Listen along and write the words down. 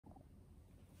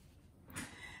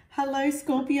Hello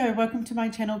Scorpio, welcome to my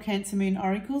channel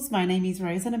Cancermoonoracles. My name is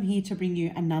Rose and I'm here to bring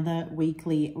you another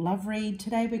weekly love read.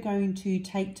 Today we're going to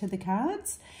take to the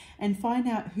cards and find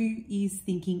out who is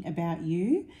thinking about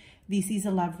you. This is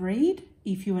a love read.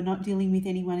 If you are not dealing with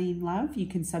anyone in love, you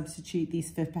can substitute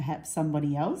this for perhaps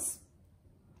somebody else.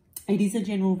 It is a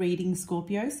general reading,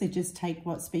 Scorpio, so just take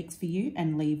what speaks for you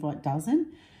and leave what doesn't.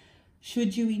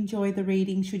 Should you enjoy the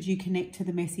reading, should you connect to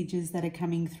the messages that are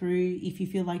coming through, if you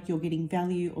feel like you're getting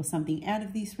value or something out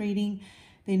of this reading,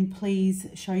 then please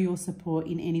show your support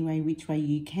in any way, which way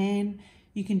you can.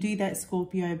 You can do that,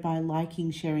 Scorpio, by liking,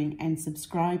 sharing and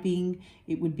subscribing.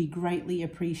 It would be greatly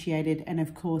appreciated, and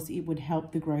of course it would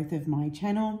help the growth of my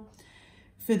channel.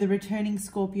 For the returning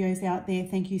Scorpios out there,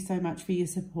 thank you so much for your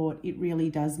support. It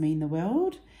really does mean the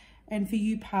world. And for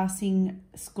you passing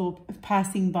by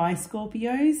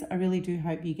Scorpios, I really do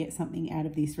hope you get something out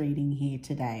of this reading here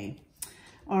today.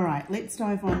 All right, let's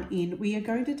dive on in. We are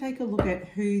going to take a look at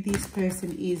who this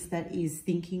person is that is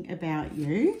thinking about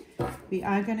you. We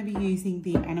are going to be using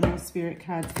the animal spirit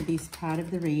cards for this part of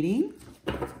the reading.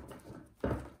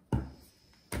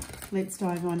 Let's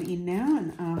dive on in now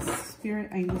and ask spirit,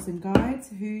 angels and guides,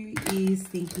 who is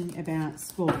thinking about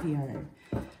Scorpio?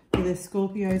 For the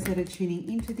Scorpios that are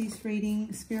tuning into this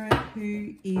reading, spirit,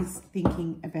 who is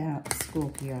thinking about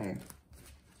Scorpio?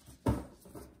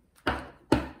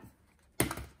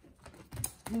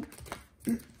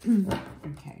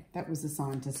 Okay, that was a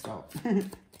sign to stop.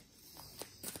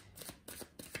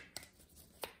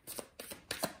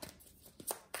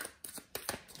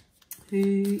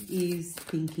 Who is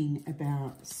thinking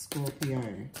about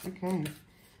Scorpio? Okay.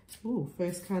 Oh,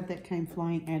 first card that came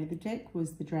flying out of the deck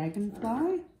was the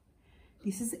dragonfly.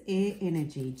 This is air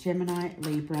energy, Gemini,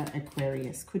 Libra,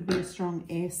 Aquarius. Could be a strong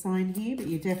air sign here, but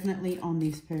you're definitely on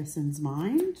this person's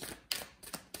mind.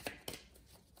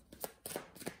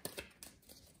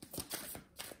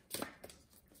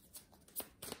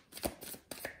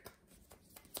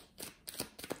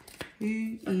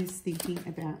 Who is thinking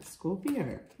about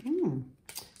Scorpio?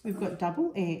 We've got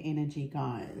double air energy,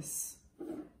 guys.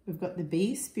 We've got the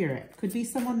bee spirit. Could be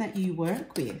someone that you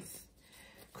work with.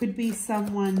 Could be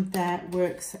someone that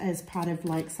works as part of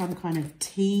like some kind of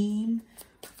team.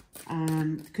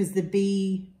 Because the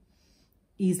bee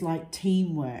is like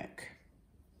teamwork.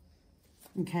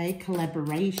 Okay,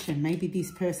 collaboration. Maybe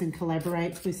this person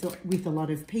collaborates with a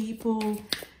lot of people.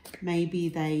 Maybe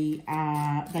they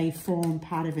form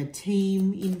part of a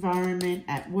team environment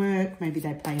at work. Maybe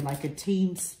they play like a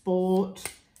team sport.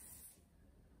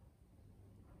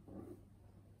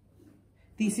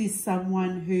 This is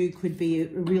someone who could be a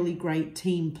really great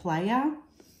team player,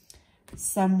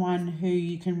 someone who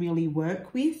you can really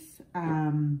work with,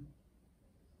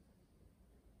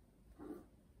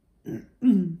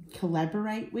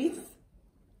 collaborate with.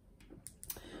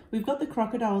 We've got the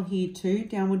crocodile here too.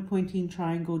 Downward pointing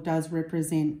triangle does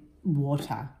represent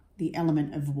water, the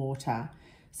element of water.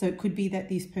 So it could be that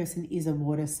this person is a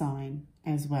water sign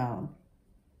as well.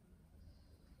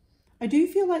 I do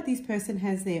feel like this person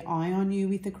has their eye on you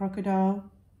with the crocodile.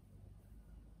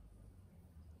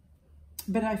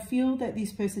 But I feel that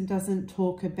this person doesn't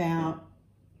talk about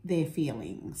their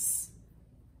feelings.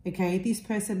 Okay, this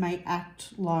person may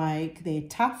act like they're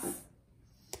tough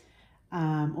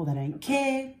or they don't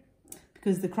care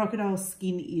because the crocodile's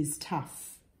skin is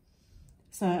tough.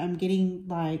 So I'm getting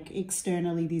like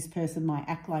externally this person might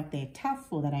act like they're tough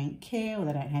or they don't care or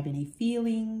they don't have any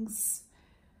feelings.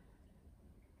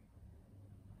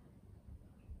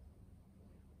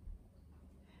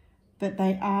 But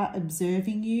they are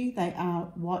observing you, they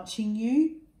are watching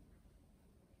you.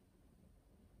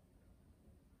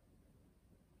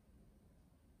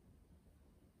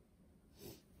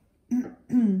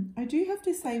 I do have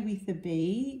to say with the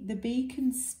bee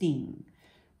can sting.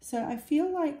 So I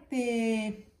feel like there's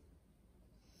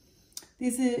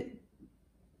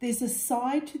a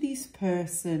side to this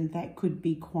person that could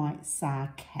be quite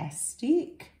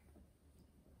sarcastic.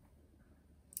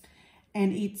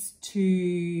 And it's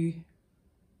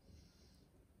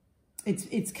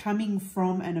coming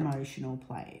from an emotional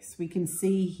place. We can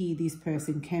see here this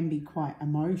person can be quite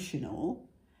emotional,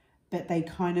 but they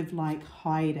kind of like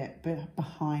hide it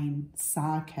behind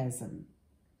sarcasm.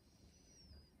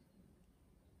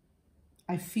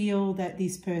 I feel that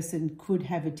this person could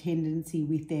have a tendency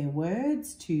with their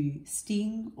words to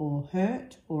sting or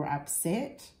hurt or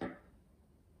upset.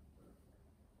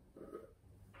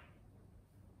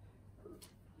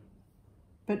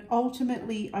 But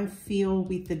ultimately, I feel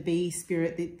with the bee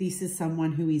spirit that this is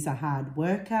someone who is a hard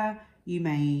worker. You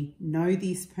may know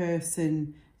this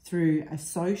person through a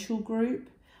social group.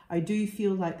 I do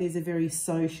feel like there's a very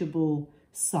sociable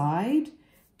side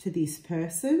to this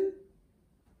person.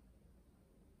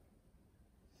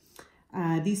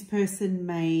 This person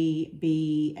may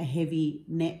be a heavy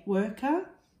networker.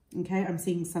 Okay, I'm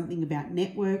seeing something about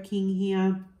networking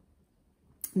here.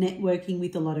 Networking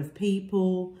with a lot of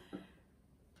people.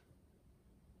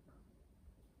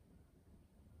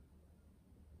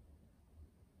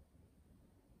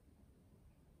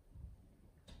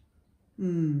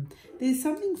 There's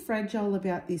something fragile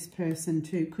about this person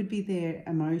too. Could be their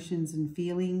emotions and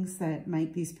feelings that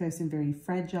make this person very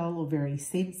fragile or very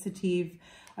sensitive.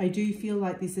 I do feel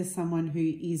like this is someone who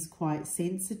is quite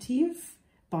sensitive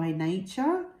by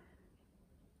nature,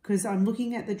 because I'm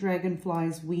looking at the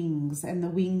dragonfly's wings and the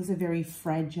wings are very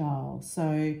fragile.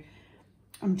 So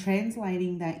I'm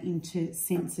translating that into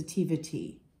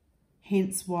sensitivity.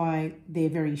 Hence why they're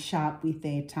very sharp with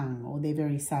their tongue, or they're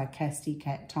very sarcastic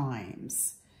at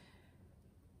times.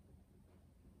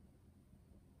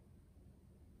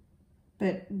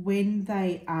 But when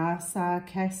they are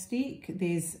sarcastic,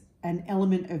 there's an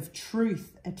element of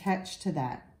truth attached to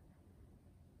that.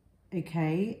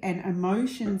 Okay, and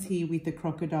emotions here with the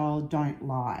crocodile don't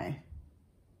lie.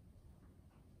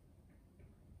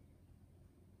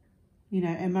 You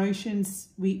know, emotions,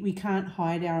 we can't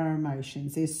hide our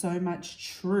emotions. There's so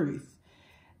much truth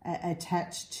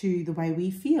attached to the way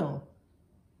we feel.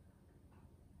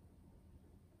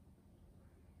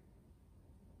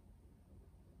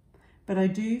 But I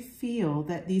do feel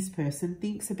that this person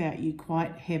thinks about you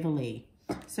quite heavily.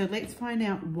 So let's find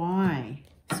out why,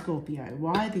 Scorpio,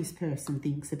 why this person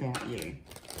thinks about you.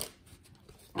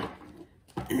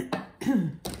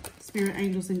 Spirit,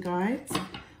 angels and guides.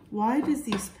 Why does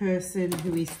this person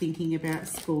who is thinking about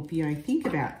Scorpio think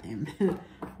about them?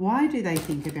 Why do they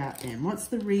think about them? What's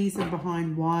the reason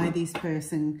behind why this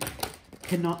person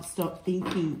cannot stop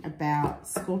thinking about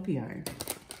Scorpio?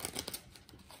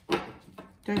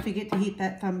 Don't forget to hit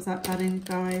that thumbs up button,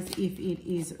 guys, if it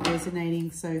is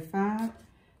resonating so far.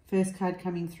 First card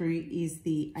coming through is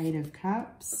the Eight of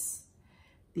Cups,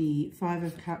 the Five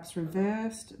of Cups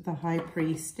reversed, the High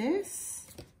Priestess,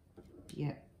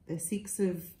 yep, the Six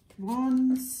of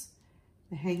Wands,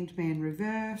 the Hanged Man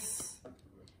reverse,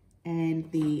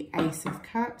 and the Ace of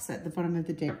Cups. At the bottom of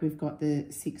the deck, we've got the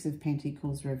Six of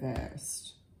Pentacles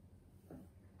reversed.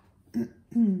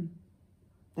 The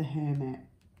Hermit,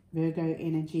 Virgo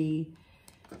energy.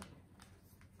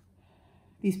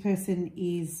 This person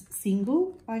is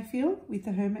single, I feel, with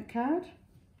the Hermit card.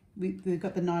 We've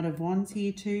got the Knight of Wands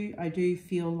here too. I do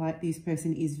feel like this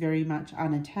person is very much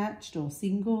unattached or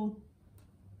single.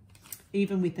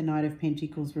 Even with the Knight of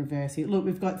Pentacles reverse here. Look,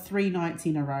 we've got 3 nights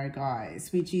in a row,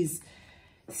 guys, which is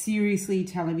seriously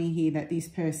telling me here that this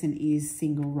person is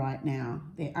single right now.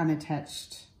 They're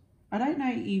unattached. I don't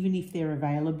know even if they're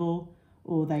available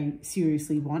or they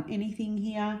seriously want anything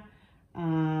here.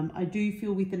 I do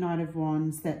feel with the Knight of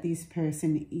Wands that this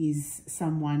person is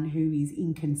someone who is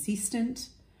inconsistent,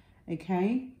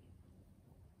 okay?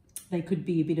 They could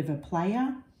be a bit of a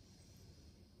player.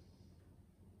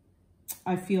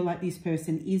 I feel like this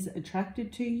person is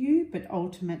attracted to you, but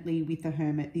ultimately with the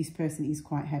Hermit, this person is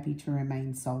quite happy to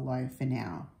remain solo for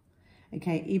now.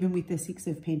 Okay, even with the Six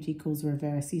of Pentacles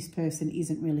reverse, this person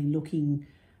isn't really looking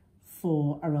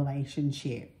for a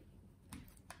relationship.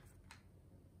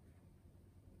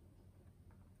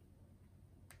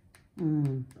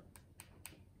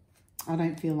 I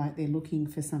don't feel like they're looking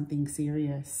for something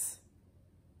serious.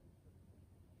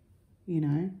 You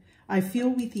know, I feel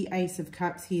with the Ace of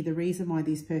Cups here, the reason why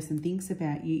this person thinks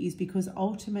about you is because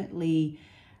ultimately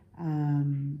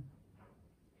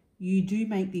you do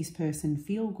make this person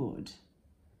feel good.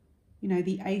 You know,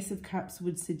 the Ace of Cups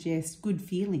would suggest good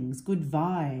feelings, good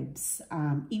vibes,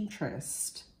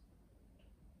 interest.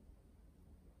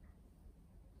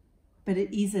 But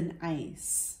it is an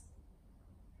ace.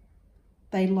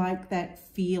 They like that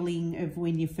feeling of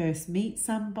when you first meet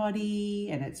somebody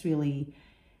and it's really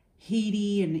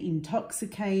heady and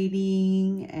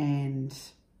intoxicating and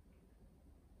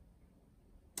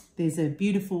there's a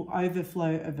beautiful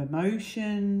overflow of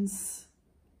emotions.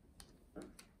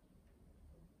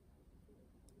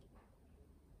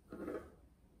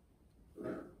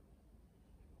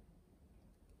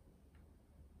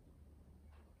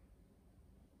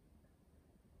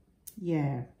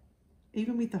 Yeah,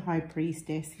 even with the High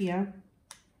Priestess here,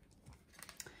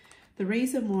 the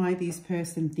reason why this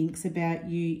person thinks about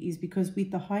you is because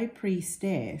with the High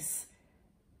Priestess,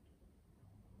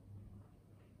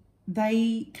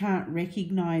 they can't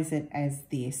recognize it as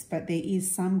this, but there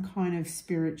is some kind of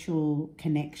spiritual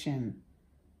connection.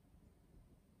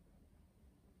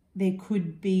 There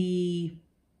could be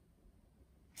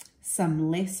some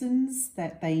lessons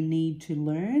that they need to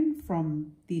learn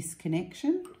from this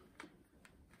connection.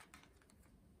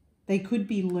 They could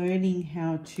be learning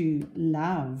how to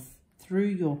love through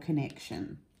your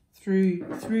connection, through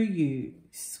you,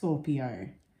 Scorpio.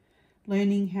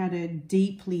 Learning how to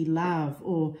deeply love,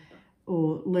 or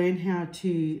learn how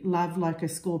to love like a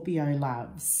Scorpio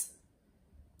loves,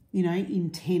 you know,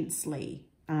 intensely,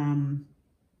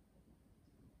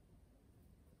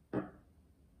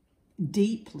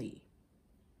 deeply.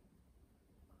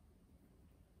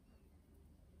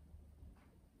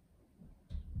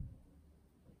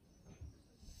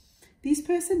 This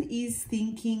person is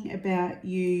thinking about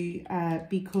you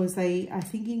because they are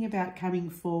thinking about coming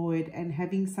forward and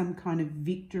having some kind of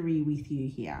victory with you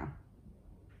here.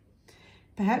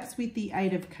 Perhaps with the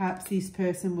Eight of Cups, this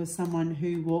person was someone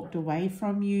who walked away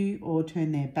from you or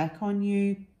turned their back on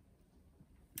you.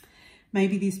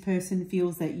 Maybe this person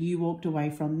feels that you walked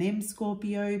away from them,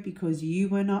 Scorpio, because you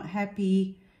were not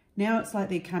happy. Now it's like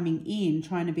they're coming in,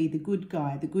 trying to be the good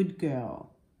guy, the good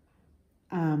girl.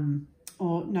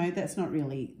 Or no, that's not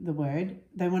really the word.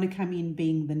 They want to come in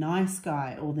being the nice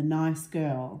guy or the nice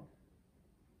girl.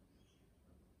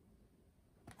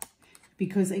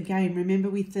 Because again, remember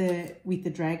with the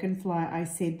dragonfly, I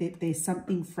said that there's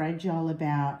something fragile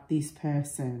about this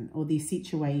person or this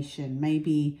situation.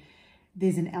 Maybe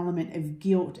there's an element of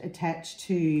guilt attached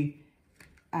to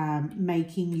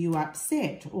making you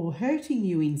upset or hurting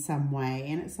you in some way.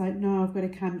 And it's like, no, I've got to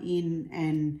come in,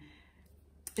 and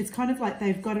it's kind of like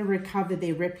they've got to recover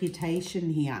their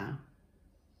reputation here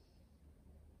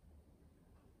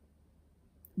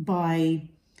by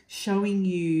showing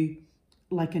you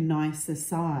like a nicer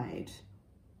side.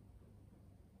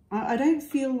 I don't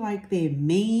feel like they're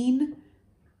mean.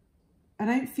 I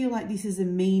don't feel like this is a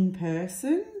mean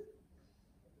person.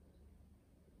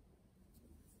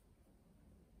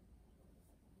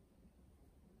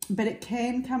 But it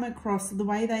can come across, the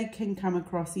way they can come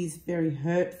across is very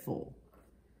hurtful.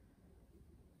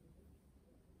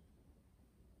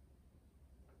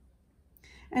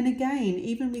 And again,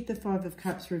 even with the Five of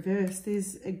Cups reversed,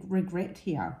 there's a regret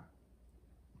here.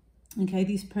 Okay,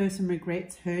 this person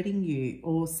regrets hurting you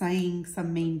or saying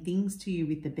some mean things to you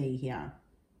with the B here.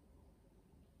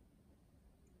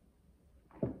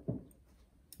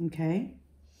 Okay.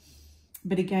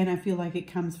 But again, I feel like it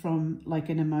comes from like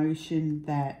an emotion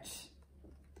that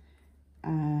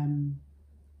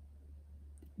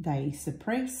they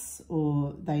suppress,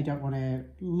 or they don't want to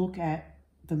look at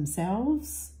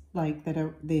themselves. Like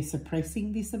they're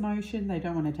suppressing this emotion. They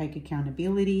don't want to take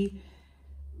accountability.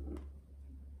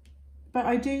 But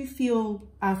I do feel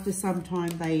after some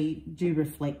time they do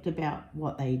reflect about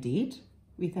what they did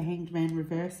with the Hanged Man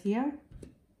reverse here.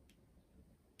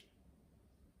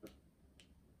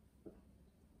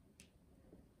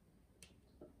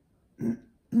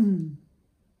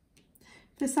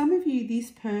 For some of you, this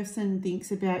person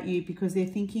thinks about you because they're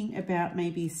thinking about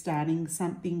maybe starting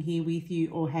something here with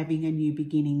you or having a new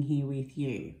beginning here with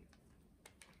you.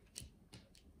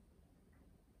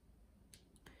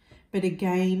 But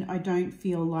again, I don't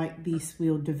feel like this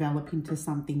will develop into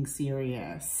something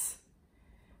serious.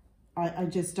 I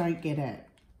just don't get it.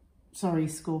 Sorry,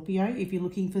 Scorpio. If you're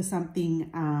looking for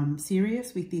something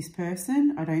serious with this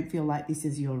person, I don't feel like this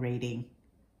is your reading.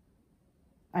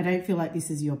 I don't feel like this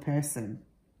is your person.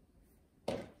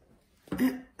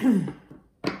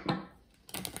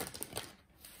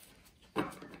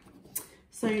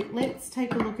 So let's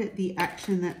take a look at the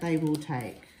action that they will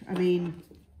take. I mean,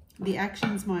 the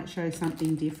actions might show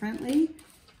something differently.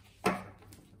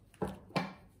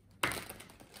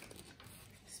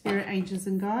 Spirit, angels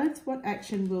and guides, what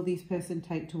action will this person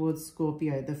take towards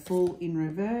Scorpio? The Fool in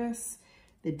reverse,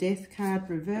 the Death card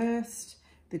reversed,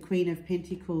 the Queen of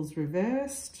Pentacles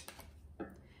reversed.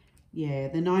 Yeah,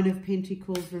 the Nine of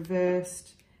Pentacles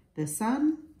reversed, the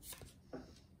Sun,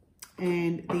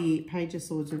 and the Page of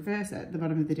Swords reversed. At the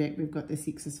bottom of the deck, we've got the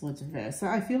Six of Swords reversed. So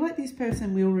I feel like this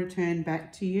person will return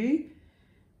back to you,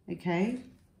 okay?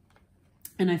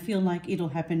 And I feel like it'll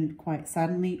happen quite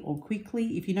suddenly or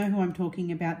quickly. If you know who I'm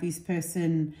talking about, this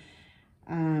person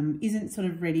isn't sort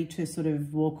of ready to sort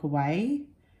of walk away.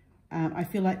 I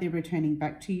feel like they're returning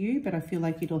back to you, but I feel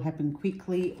like it'll happen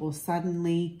quickly or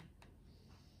suddenly.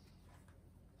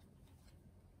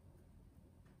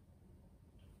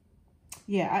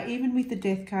 Yeah, even with the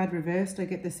Death card reversed, I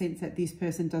get the sense that this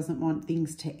person doesn't want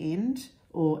things to end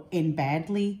or end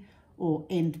badly or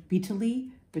end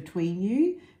bitterly between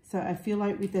you. So I feel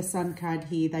like with the Sun card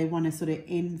here, they want to sort of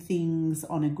end things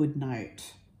on a good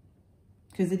note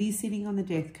because it is sitting on the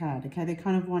Death card. Okay, they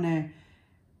kind of want to,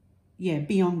 yeah,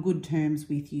 be on good terms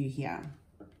with you here.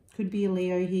 Could be a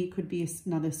Leo here, could be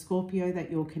another Scorpio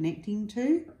that you're connecting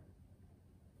to.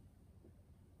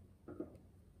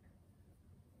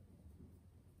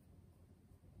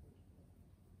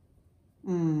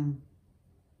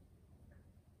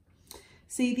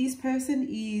 See, this person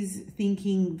is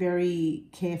thinking very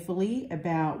carefully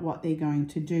about what they're going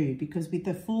to do, because with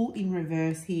the Fool in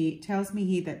reverse here, it tells me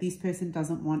here that this person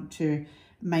doesn't want to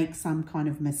make some kind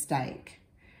of mistake.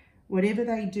 Whatever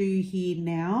they do here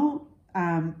now,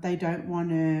 they don't want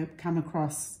to come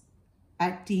across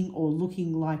acting or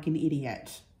looking like an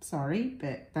idiot. Sorry,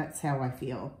 but that's how I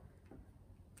feel.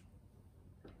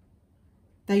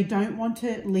 They don't want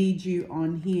to lead you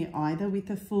on here either with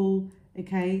the Fool,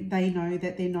 okay? They know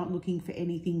that they're not looking for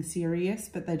anything serious,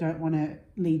 but they don't want to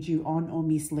lead you on or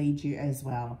mislead you as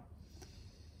well.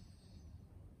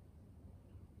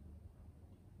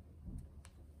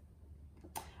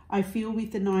 I feel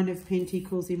with the Nine of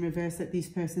Pentacles in reverse that this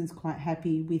person's quite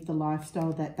happy with the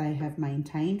lifestyle that they have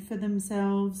maintained for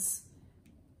themselves.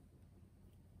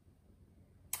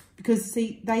 Because,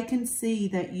 see, they can see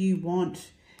that you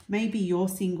want... Maybe you're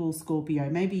single, Scorpio.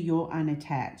 Maybe you're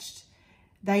unattached.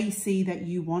 They see that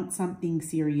you want something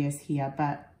serious here,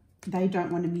 but they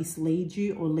don't want to mislead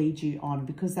you or lead you on,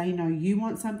 because they know you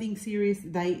want something serious.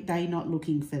 They're not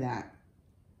looking for that.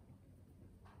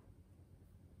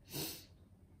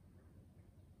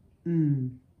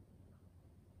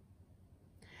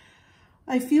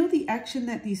 I feel the action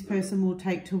that this person will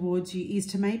take towards you is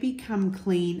to maybe come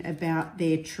clean about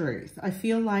their truth. I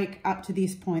feel like up to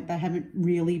this point, they haven't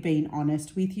really been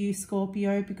honest with you,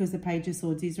 Scorpio, because the Page of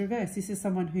Swords is reversed. This is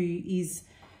someone who is,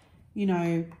 you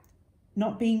know,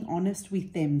 not being honest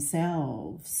with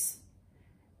themselves.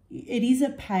 It is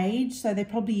a page, so they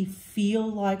probably feel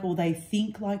like, or they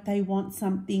think like they want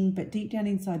something, but deep down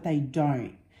inside they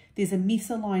don't. There's a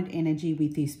misaligned energy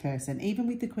with this person. Even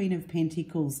with the Queen of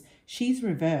Pentacles, she's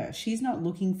reversed. She's not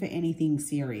looking for anything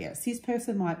serious. This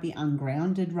person might be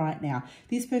ungrounded right now.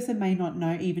 This person may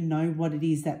not even know what it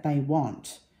is that they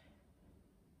want.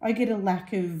 I get a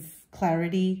lack of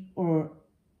clarity or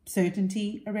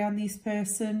certainty around this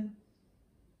person.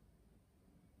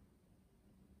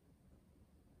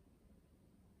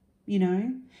 You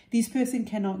know, this person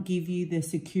cannot give you the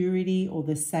security or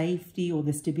the safety or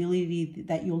the stability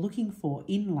that you're looking for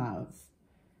in love.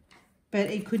 But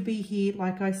it could be here,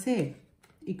 like I said,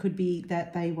 it could be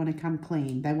that they want to come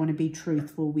clean. They want to be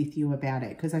truthful with you about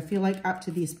it. Because I feel like up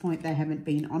to this point, they haven't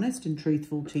been honest and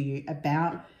truthful to you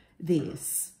about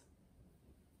this.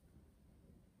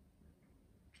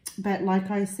 But like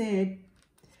I said,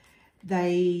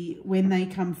 when they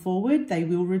come forward, they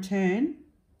will return.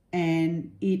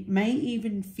 And it may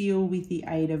even feel with the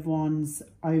Eight of Wands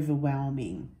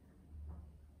overwhelming.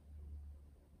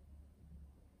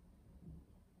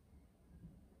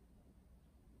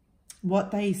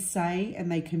 What they say and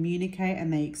they communicate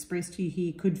and they express to you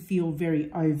here could feel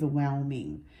very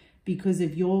overwhelming because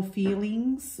of your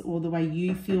feelings or the way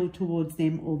you feel towards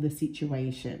them or the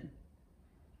situation.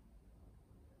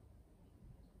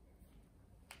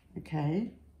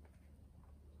 Okay.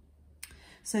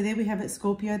 So there we have it,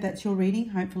 Scorpio. That's your reading.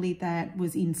 Hopefully that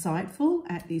was insightful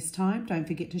at this time. Don't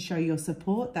forget to show your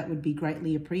support. That would be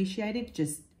greatly appreciated.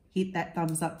 Just hit that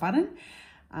thumbs up button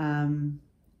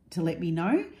to let me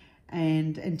know.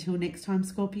 And until next time,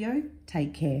 Scorpio,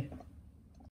 take care.